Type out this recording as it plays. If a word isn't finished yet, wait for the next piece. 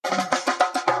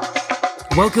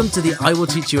Welcome to the I Will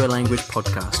Teach You a Language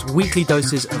podcast, weekly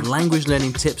doses of language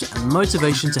learning tips and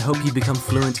motivation to help you become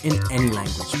fluent in any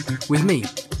language. With me,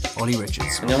 Ollie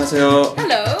Richards. 안녕하세요.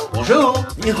 Hello. Bonjour.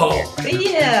 你好.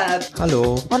 Привет.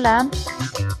 Hello. Hola.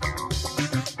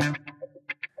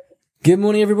 Good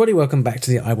morning, everybody. Welcome back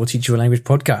to the I Will Teach You a Language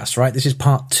podcast, right? This is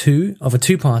part 2 of a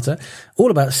two-parter,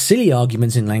 all about silly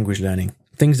arguments in language learning,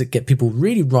 things that get people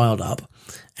really riled up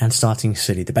and starting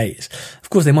silly debates. Of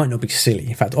course, they might not be silly.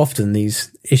 In fact, often these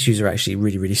issues are actually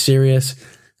really, really serious,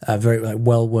 very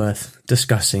well worth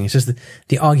discussing. It's just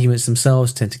the arguments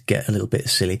themselves tend to get a little bit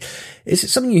silly.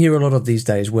 It's something you hear a lot of these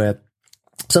days where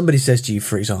somebody says to you,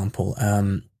 for example,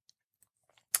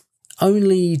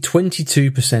 only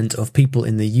 22% of people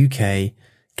in the UK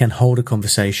can hold a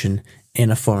conversation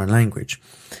in a foreign language.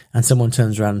 And someone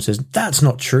turns around and says, that's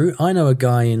not true. I know a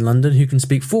guy in London who can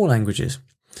speak 4 languages.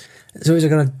 So it's a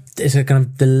kind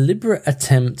of deliberate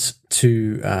attempt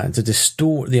to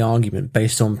distort the argument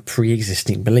based on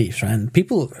pre-existing beliefs, right? And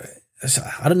people,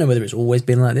 I don't know whether it's always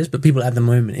been like this, but people at the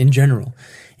moment in general,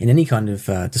 in any kind of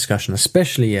discussion,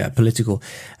 especially political,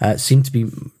 there seems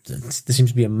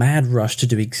to be a mad rush to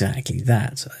do exactly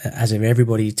that, as if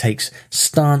everybody takes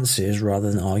stances rather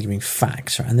than arguing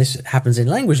facts, right? And this happens in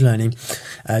language learning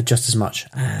just as much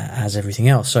as everything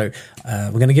else. So we're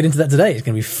going to get into that today. It's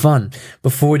going to be fun.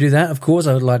 Before we do that, of course,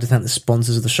 I would like to thank the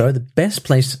sponsors of the show. The best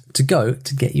place to go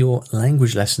to get your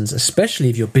language lessons, especially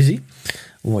if you're busy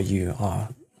or you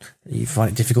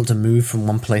find it difficult to move from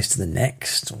one place to the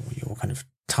next, or you're kind of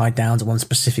tied down to one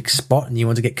specific spot and you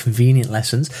want to get convenient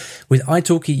lessons. With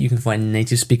italki, you can find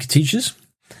native speaker teachers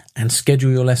and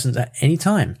schedule your lessons at any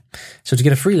time. So to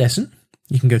get a free lesson,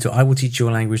 you can go to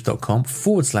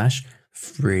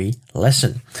iwillteachyourlanguage.com/free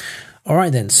lesson. All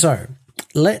right then, so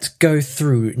let's go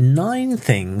through 9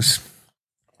 things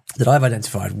that I've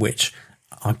identified which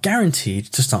are guaranteed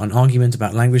to start an argument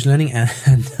about language learning,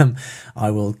 and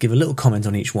I will give a little comment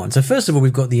on each one. So first of all,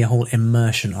 we've got the whole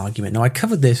immersion argument. Now, I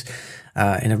covered this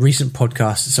in a recent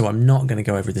podcast, so I'm not going to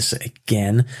go over this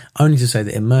again, only to say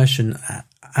that immersion,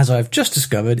 as I've just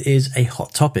discovered, is a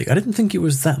hot topic. I didn't think it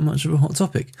was that much of a hot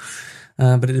topic,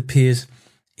 but it appears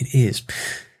it is.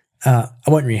 I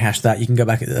won't rehash that. You can go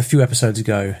back a few episodes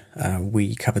ago.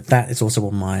 We covered that. It's also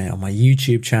on my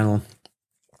YouTube channel,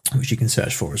 which you can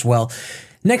search for as well.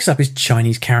 Next up is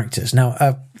Chinese characters.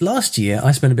 Now, last year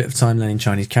I spent a bit of time learning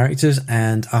Chinese characters,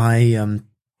 and I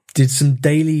did some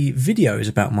daily videos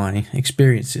about my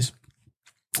experiences.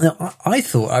 Now, I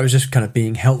thought I was just kind of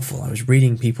being helpful. I was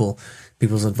reading people's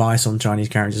advice on Chinese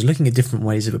characters, looking at different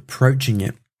ways of approaching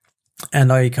it.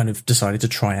 And I kind of decided to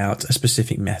try out a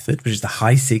specific method, which is the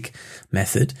HEISIG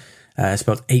method,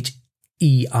 spelled HEISIG,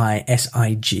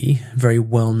 very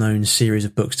well-known series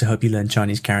of books to help you learn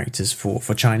Chinese characters for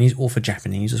Chinese or for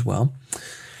Japanese as well.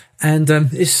 And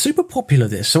it's super popular,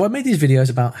 this. So I made these videos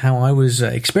about how I was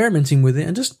experimenting with it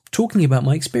and just talking about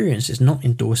my experiences, not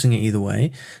endorsing it either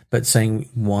way, but saying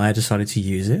why I decided to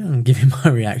use it and giving my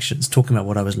reactions, talking about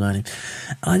what I was learning.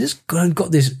 And I just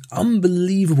got this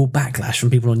unbelievable backlash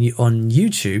from people on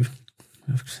YouTube.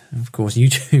 Of course,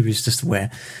 YouTube is just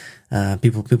where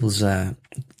people's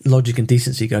logic and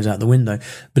decency goes out the window.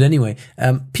 But anyway,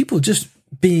 people just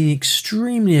being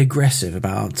extremely aggressive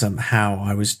about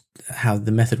how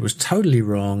the method was totally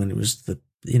wrong, and it was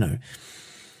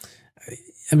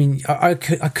I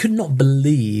could not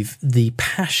believe the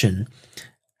passion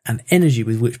and energy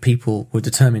with which people were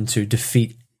determined to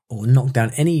defeat or knock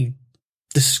down any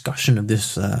discussion of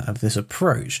this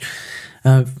approach.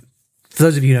 For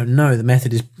those of you who don't know, the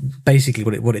method is basically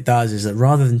what it does is that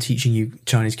rather than teaching you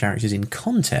Chinese characters in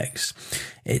context,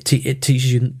 it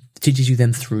teaches you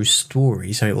them through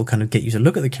story. So it will kind of get you to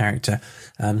look at the character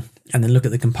and then look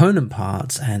at the component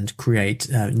parts and create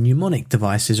mnemonic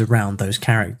devices around those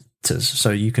characters. So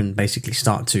you can basically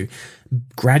start to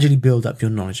gradually build up your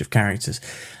knowledge of characters.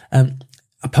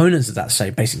 Opponents of that say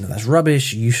basically that's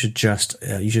rubbish. You should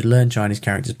learn Chinese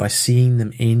characters by seeing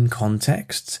them in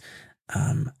context.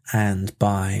 And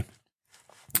by,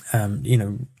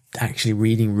 actually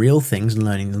reading real things and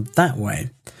learning them that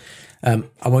way. I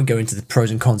won't go into the pros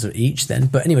and cons of each then,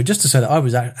 but anyway, just to say that I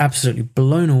was absolutely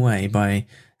blown away by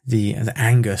the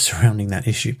anger surrounding that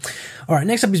issue. All right,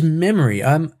 next up is memory.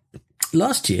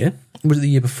 Last year, was it the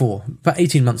year before? About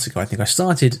 18 months ago, I think I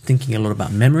started thinking a lot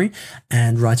about memory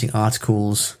and writing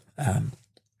articles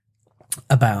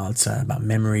about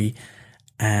memory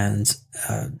and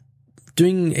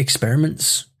doing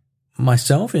experiments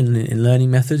myself in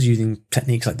learning methods using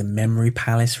techniques like the memory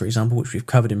palace, for example, which we've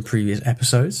covered in previous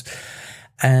episodes.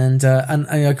 And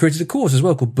I created a course as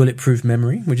well called Bulletproof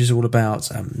Memory, which is all about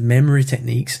memory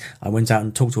techniques. I went out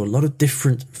and talked to a lot of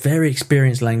different, very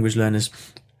experienced language learners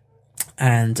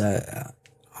and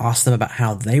asked them about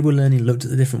how they were learning, looked at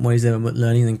the different ways they were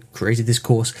learning, and then created this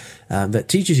course that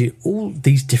teaches you all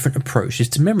these different approaches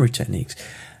to memory techniques.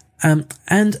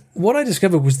 And what I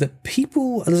discovered was that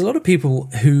there's a lot of people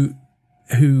who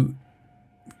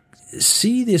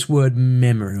see this word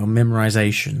memory or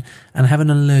memorization and have an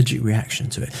allergic reaction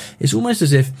to it. It's almost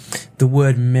as if the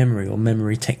word memory or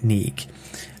memory technique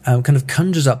kind of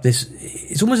conjures up this.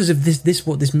 It's almost as if this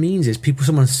what this means is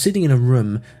someone sitting in a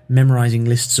room memorizing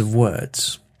lists of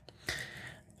words,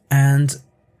 and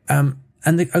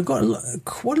I got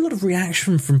quite a lot of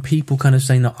reaction from people kind of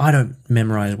saying that I don't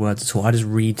memorize words at all. I just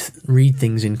read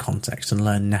things in context and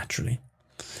learn naturally.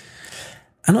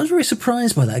 And I was very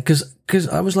surprised by that because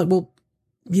I was like, well,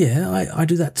 yeah, I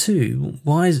do that too.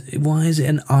 Why is it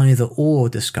an either or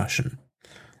discussion?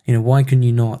 Why can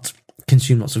you not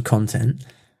consume lots of content,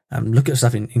 look at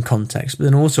stuff in context, but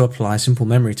then also apply simple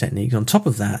memory techniques on top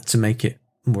of that to make it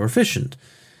more efficient?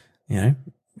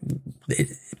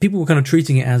 People were kind of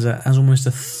treating it as almost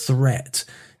a threat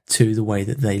to the way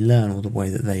that they learn or the way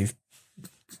that they've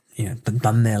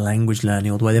done their language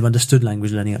learning or the way they've understood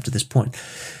language learning up to this point.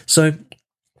 So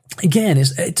again,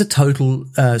 it's a total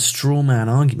straw man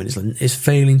argument. It's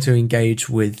failing to engage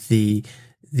with the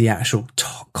actual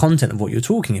content of what you're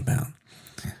talking about,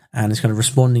 and it's kind of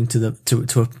responding to a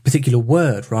particular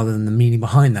word rather than the meaning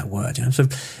behind that word. So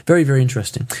very, very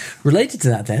interesting. Related to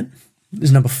that, then,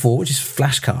 is number 4, which is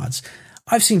flashcards.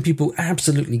 I've seen people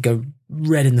absolutely go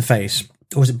red in the face,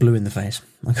 or is it blue in the face?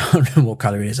 I can't remember what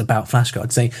color it is, about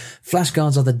flashcards, saying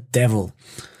flashcards are the devil.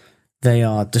 They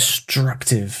are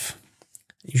destructive.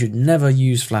 You should never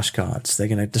use flashcards. They're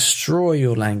going to destroy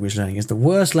your language learning. It's the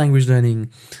worst language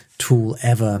learning tool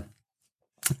ever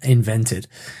invented.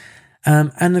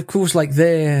 And of course, like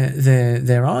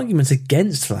their arguments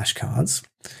against flashcards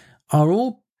are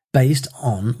all based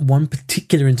on one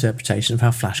particular interpretation of how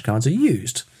flashcards are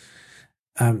used.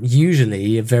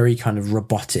 Usually a very kind of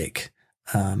robotic,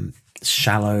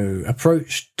 shallow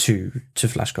approach to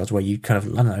flashcards, where you kind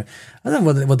of, I don't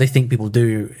know what they think people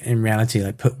do in reality,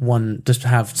 like just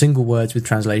have single words with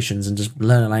translations and just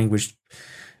learn a language,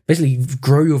 basically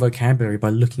grow your vocabulary by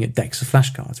looking at decks of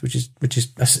flashcards, which is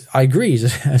I agree, is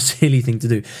a silly thing to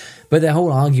do. But their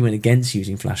whole argument against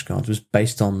using flashcards was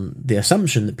based on the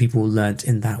assumption that people learnt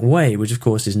in that way, which of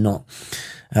course is not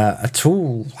at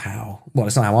all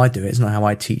it's not how I do it. It's not how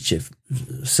I teach it,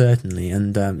 certainly.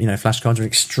 And, flashcards are an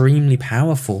extremely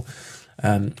powerful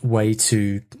way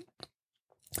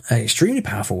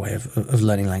of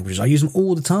learning languages. I use them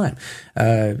all the time.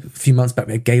 A few months back,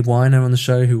 we had Gabe Weiner on the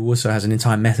show, who also has an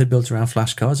entire method built around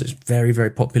flashcards. It's very, very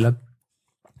popular.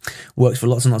 Works for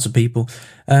lots and lots of people.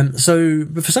 But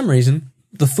for some reason,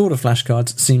 the thought of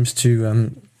flashcards seems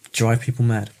to drive people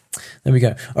mad. There we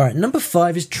go. All right, number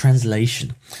 5 is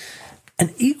translation.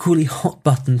 An equally hot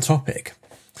button topic.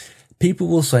 People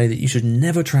will say that you should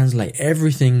never translate.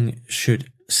 Everything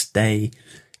should stay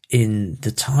in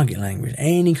the target language.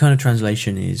 Any kind of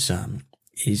translation is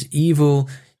evil.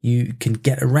 You can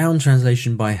get around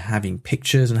translation by having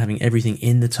pictures and having everything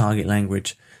in the target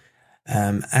language.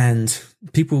 And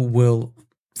people will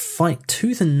fight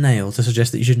tooth and nail to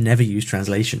suggest that you should never use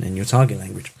translation in your target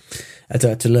language,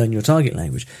 to learn your target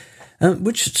language,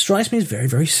 which strikes me as very,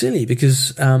 very silly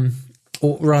because,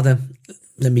 or rather,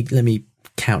 let me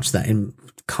couch that in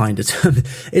kinder terms.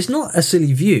 It's not a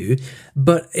silly view,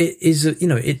 but it is,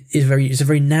 it's a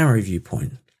very narrow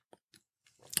viewpoint.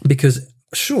 Because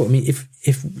sure, I mean,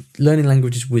 if learning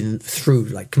languages through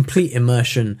like complete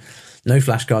immersion, no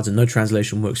flashcards and no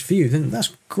translation works for you, then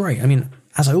that's great. I mean,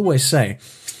 as I always say,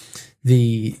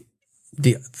 the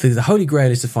holy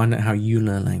grail is to find out how you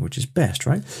learn languages best,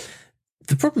 right?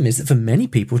 The problem is that for many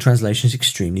people, translation is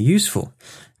extremely useful.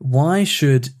 Why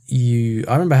should you?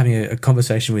 I remember having a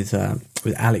conversation with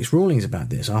Alex Rawlings about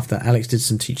this after Alex did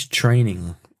some teacher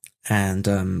training and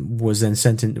was then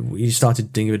sent in. He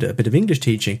started doing a bit of English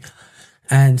teaching,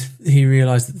 and he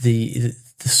realised that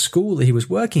the school that he was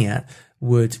working at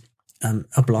would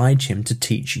oblige him to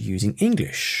teach using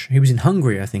English. He was in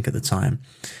Hungary, I think, at the time,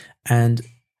 and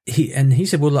he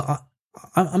said, "Well, look,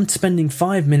 I'm spending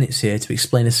 5 minutes here to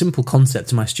explain a simple concept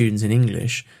to my students in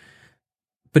English,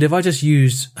 but if I just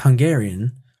used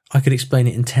Hungarian, I could explain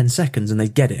it in 10 seconds and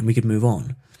they'd get it and we could move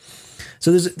on."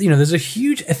 So there's a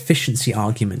huge efficiency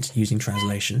argument using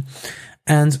translation,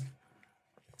 and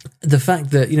the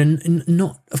fact that,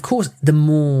 not, of course, the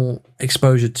more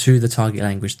exposure to the target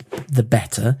language, the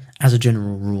better, as a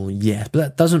general rule, yes. But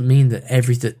that doesn't mean that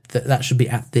that should be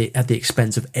at the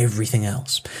expense of everything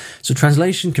else. So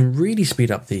translation can really speed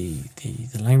up the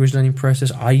language learning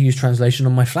process. I use translation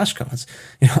on my flashcards.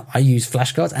 I use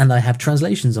flashcards and I have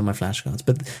translations on my flashcards,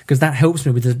 but because that helps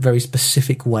me with a very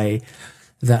specific way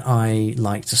that I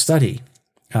like to study.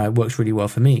 It works really well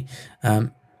for me.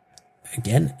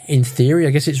 Again, in theory, I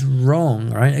guess it's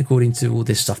wrong, right? According to all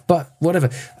this stuff, but whatever.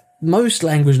 Most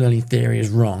language learning theory is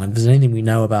wrong. And if there's anything we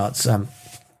know about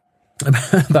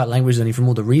language learning from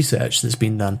all the research that's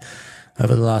been done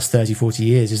over the last 30, 40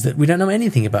 years, is that we don't know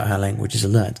anything about how languages are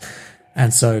learned.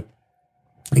 And so,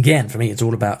 again, for me, it's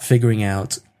all about figuring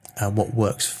out what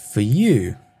works for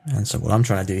you. And so what I'm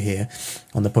trying to do here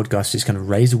on the podcast is kind of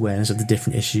raise awareness of the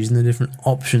different issues and the different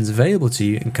options available to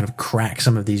you, and kind of crack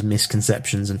some of these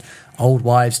misconceptions and old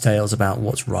wives' tales about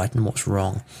what's right and what's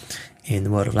wrong in the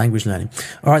world of language learning.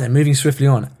 All right, then, moving swiftly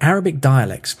on. Arabic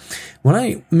dialects. When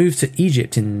I moved to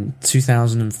Egypt in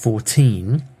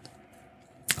 2014,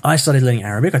 I started learning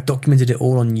Arabic. I documented it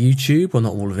all on YouTube. Well,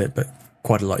 not all of it, but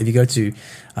quite a lot. If you go to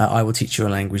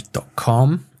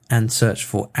iwillteachyoualanguage.com and search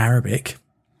for Arabic,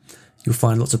 you'll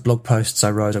find lots of blog posts I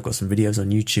wrote. I've got some videos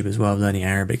on YouTube as well, learning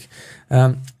Arabic.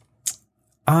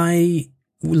 I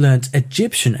learnt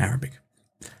Egyptian Arabic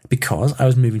because I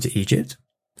was moving to Egypt.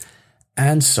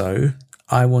 And so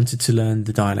I wanted to learn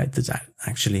the dialect that's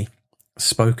actually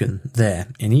spoken there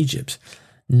in Egypt,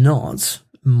 not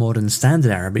modern standard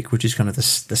Arabic, which is kind of the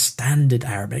standard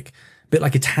Arabic, a bit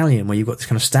like Italian, where you've got this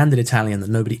kind of standard Italian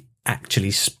that nobody actually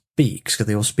speaks because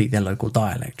they all speak their local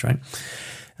dialect, right?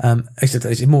 Except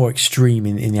it's more extreme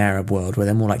in the Arab world, where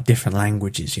they're more like different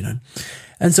languages,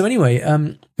 And so anyway,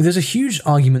 there's a huge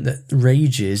argument that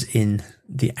rages in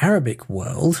the Arabic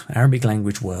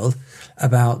language world,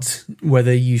 about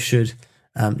whether you should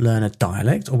learn a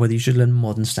dialect or whether you should learn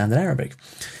modern standard Arabic.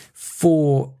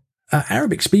 For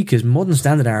Arabic speakers, modern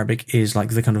standard Arabic is like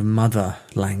the kind of mother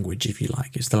language, if you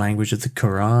like. It's the language of the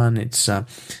Quran.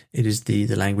 It is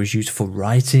the language used for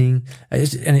writing,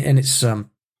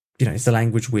 it's the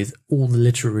language with all the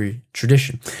literary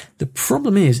tradition. The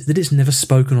problem is that it's never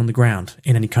spoken on the ground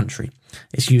in any country.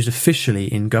 It's used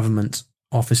officially in government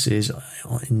offices,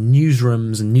 in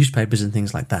newsrooms and newspapers and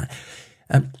things like that.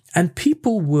 And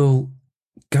people will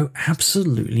go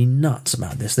absolutely nuts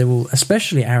about this. They will,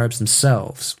 especially Arabs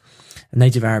themselves,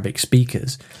 native Arabic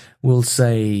speakers, will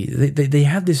say they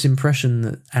have this impression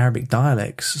that Arabic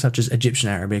dialects, such as Egyptian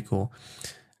Arabic or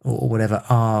whatever,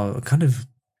 are kind of,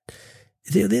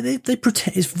 they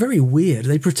pretend, it's very weird.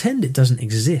 They pretend it doesn't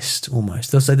exist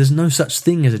almost. They'll say there's no such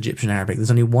thing as Egyptian Arabic. There's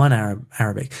only one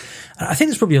Arabic. I think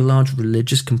there's probably a large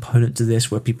religious component to this,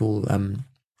 where people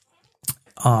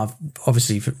are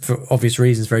obviously, for obvious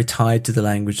reasons, very tied to the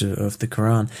language of the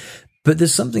Quran. But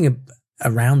there's something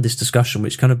around this discussion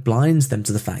which kind of blinds them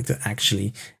to the fact that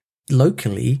actually,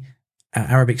 locally,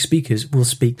 Arabic speakers will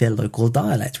speak their local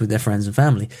dialect with their friends and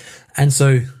family. And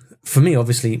so, for me,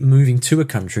 obviously, moving to a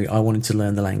country, I wanted to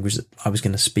learn the language that I was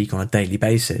going to speak on a daily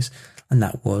basis. And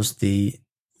that was in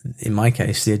my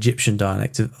case, the Egyptian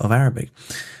dialect of Arabic.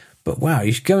 But wow,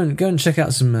 you should go and check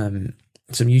out some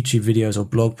YouTube videos or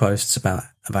blog posts about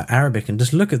Arabic, and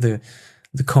just look at the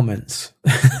comments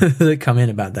that come in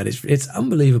about that. It's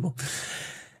unbelievable.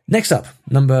 Next up,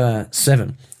 number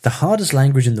 7, the hardest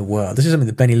language in the world. This is something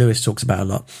that Benny Lewis talks about a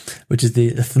lot, which is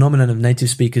the phenomenon of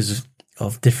native speakers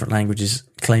of different languages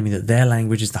claiming that their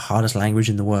language is the hardest language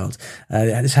in the world.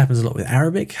 This happens a lot with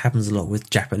Arabic, happens a lot with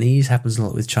Japanese, happens a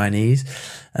lot with Chinese.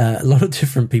 A lot of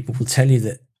different people will tell you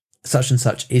that such and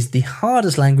such is the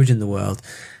hardest language in the world.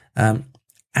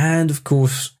 And of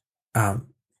course,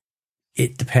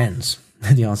 it depends.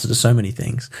 The answer to so many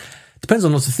things. It depends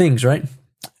on lots of things, right?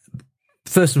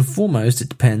 First and foremost, it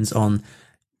depends on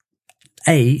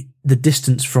A, the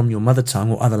distance from your mother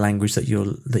tongue or other language that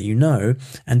you know,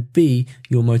 and B,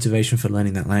 your motivation for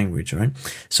learning that language, right?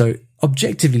 So,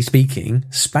 objectively speaking,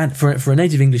 for a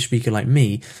native English speaker like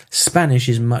me, Spanish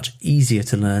is much easier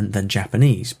to learn than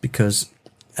Japanese, because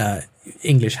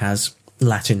English has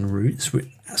Latin roots,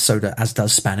 as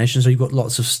does Spanish, and so you've got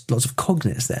lots of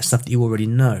cognates there, stuff that you already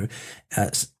know.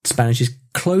 Spanish is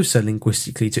closer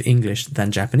linguistically to English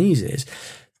than Japanese is.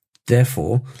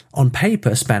 Therefore, on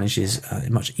paper, Spanish is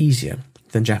much easier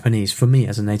than Japanese for me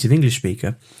as a native English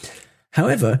speaker.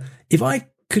 However, if I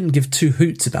couldn't give two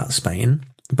hoots about Spain,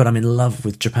 but I'm in love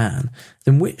with Japan,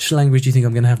 then which language do you think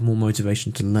I'm going to have more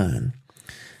motivation to learn?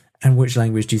 And which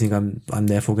language do you think I'm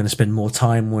therefore going to spend more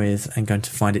time with and going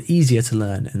to find it easier to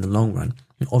learn in the long run?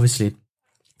 And obviously,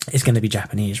 it's going to be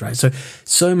Japanese, right?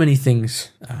 So many things,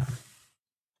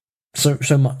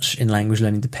 so much in language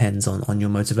learning depends on your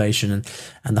motivation,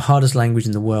 and the hardest language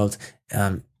in the world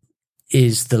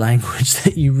is the language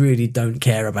that you really don't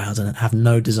care about and have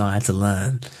no desire to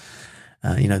learn.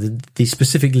 The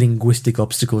specific linguistic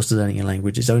obstacles to learning a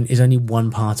language is only one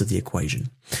part of the equation.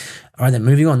 All right, then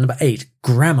moving on. Number 8,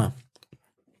 grammar.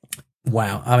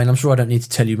 Wow. I mean, I'm sure I don't need to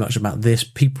tell you much about this.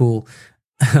 People,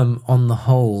 on the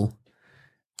whole,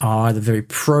 are either very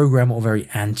pro-grammar or very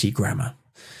anti-grammar.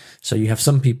 So you have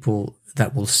some people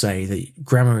that will say that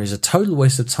grammar is a total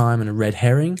waste of time and a red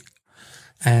herring,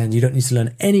 and you don't need to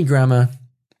learn any grammar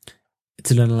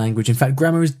to learn a language. In fact,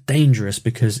 grammar is dangerous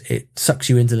because it sucks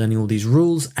you into learning all these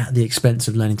rules at the expense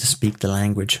of learning to speak the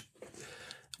language.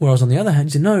 Whereas on the other hand,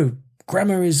 you say, no,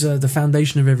 grammar is the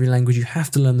foundation of every language. You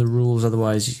have to learn the rules,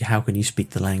 otherwise how can you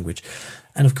speak the language?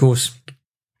 And of course,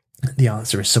 the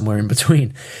answer is somewhere in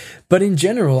between. But in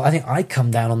general, I think I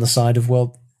come down on the side of,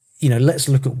 well, let's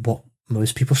look at what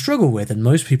most people struggle with. And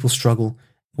most people struggle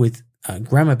with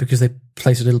grammar because they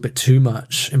place a little bit too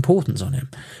much importance on it.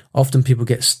 Often people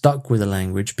get stuck with a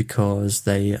language because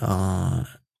they are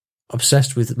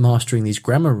obsessed with mastering these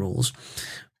grammar rules,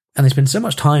 and they spend so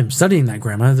much time studying that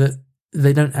grammar that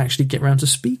they don't actually get around to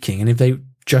speaking. And if they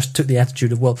just took the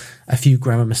attitude of, well, a few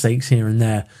grammar mistakes here and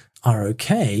there are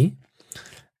okay,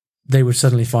 they would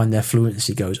suddenly find their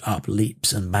fluency goes up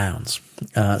leaps and bounds.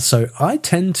 So I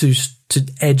tend to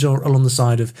edge along the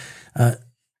side of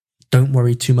don't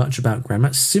worry too much about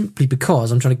grammar, simply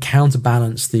because I'm trying to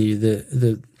counterbalance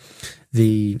the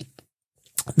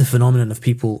phenomenon of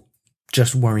people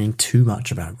just worrying too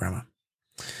much about grammar.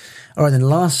 All right, then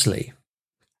lastly,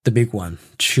 the big one: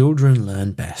 children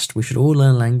learn best. We should all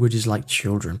learn languages like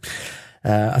children.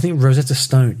 I think Rosetta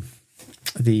Stone,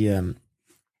 the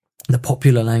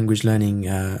popular language learning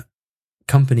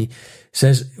company,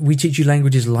 says we teach you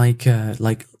languages learn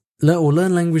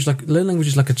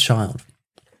languages like a child.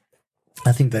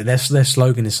 I think that their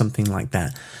slogan is something like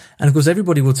that. And of course,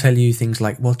 everybody will tell you things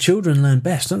like, well, children learn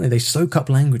best, don't they? They soak up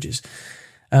languages.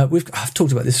 I've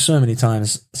talked about this so many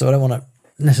times, so I don't want to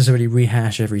necessarily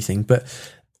rehash everything. But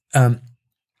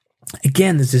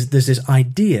again, there's this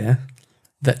idea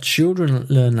that children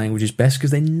learn languages best because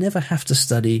they never have to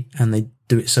study and they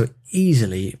do it so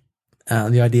easily.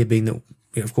 The idea being that,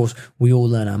 of course, we all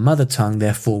learn our mother tongue,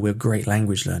 therefore we're great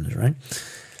language learners, right?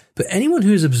 But anyone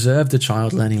who has observed a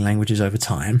child learning languages over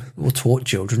time or taught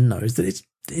children knows that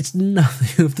it's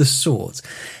nothing of the sort.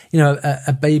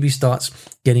 A baby starts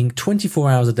getting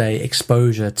 24 hours a day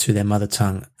exposure to their mother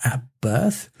tongue at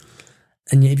birth.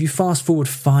 And yet if you fast forward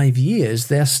 5 years,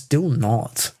 they're still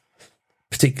not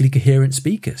particularly coherent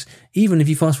speakers. Even if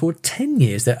you fast forward 10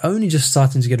 years, they're only just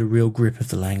starting to get a real grip of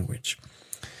the language.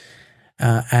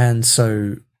 And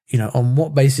so, on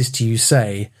what basis do you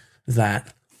say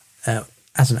that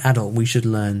as an adult we should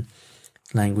learn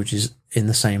languages in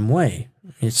the same way?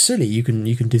 It's silly. You can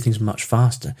do things much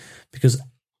faster because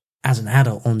as an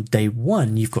adult on day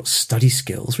one, you've got study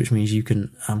skills, which means you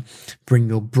can bring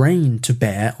your brain to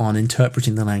bear on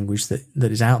interpreting the language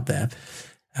that is out there,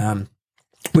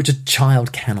 which a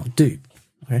child cannot do.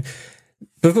 Okay?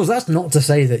 But of course, that's not to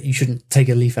say that you shouldn't take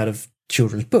a leaf out of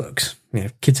children's books.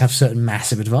 Kids have certain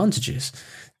massive advantages.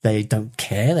 They don't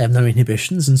care, they have no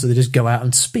inhibitions, and so they just go out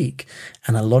and speak.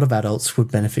 And a lot of adults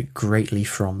would benefit greatly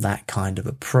from that kind of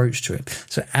approach to it.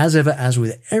 So as ever, as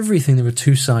with everything, there are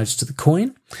two sides to the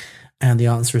coin, and the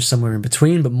answer is somewhere in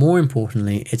between. But more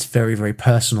importantly, it's very, very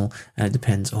personal, and it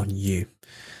depends on you.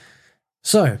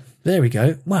 So there we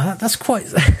go. Well, that's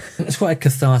quite a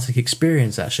cathartic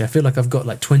experience, actually. I feel like I've got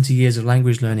like 20 years of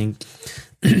language learning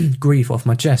grief off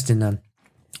my chest in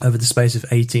over the space of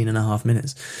 18 and a half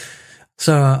minutes.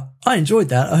 So I enjoyed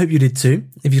that. I hope you did too.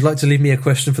 If you'd like to leave me a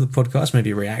question for the podcast, maybe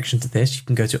a reaction to this, you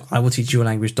can go to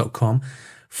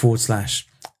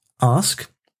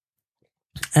iwillteachyoualanguage.com/ask.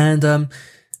 And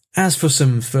as for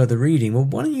some further reading, well,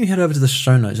 why don't you head over to the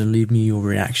show notes and leave me your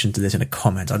reaction to this in a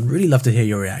comment? I'd really love to hear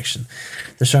your reaction.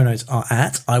 The show notes are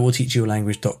at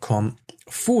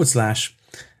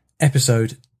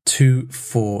iwillteachyoualanguage.com/episode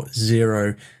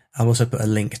 240. I'll also put a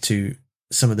link to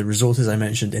some of the resources I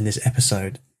mentioned in this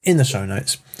episode in the show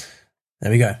notes.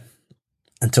 There we go.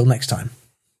 Until next time.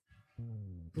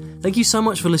 Thank you so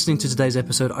much for listening to today's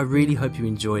episode. I really hope you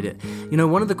enjoyed it.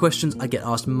 One of the questions I get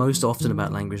asked most often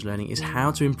about language learning is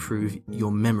how to improve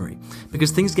your memory,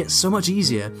 because things get so much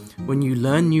easier when you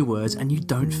learn new words and you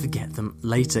don't forget them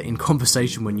later in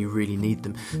conversation when you really need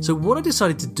them. So what I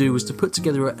decided to do was to put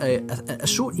together a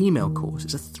short email course.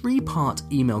 It's a 3-part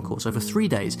email course over 3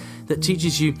 days that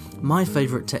teaches you my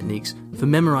favorite techniques for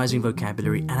memorizing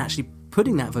vocabulary and actually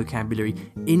putting that vocabulary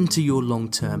into your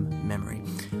long-term memory.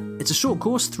 It's a short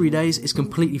course, 3 days, it's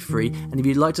completely free, and if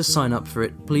you'd like to sign up for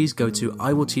it, please go to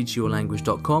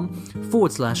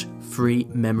iwillteachyourlanguage.com/free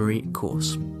memory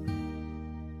course.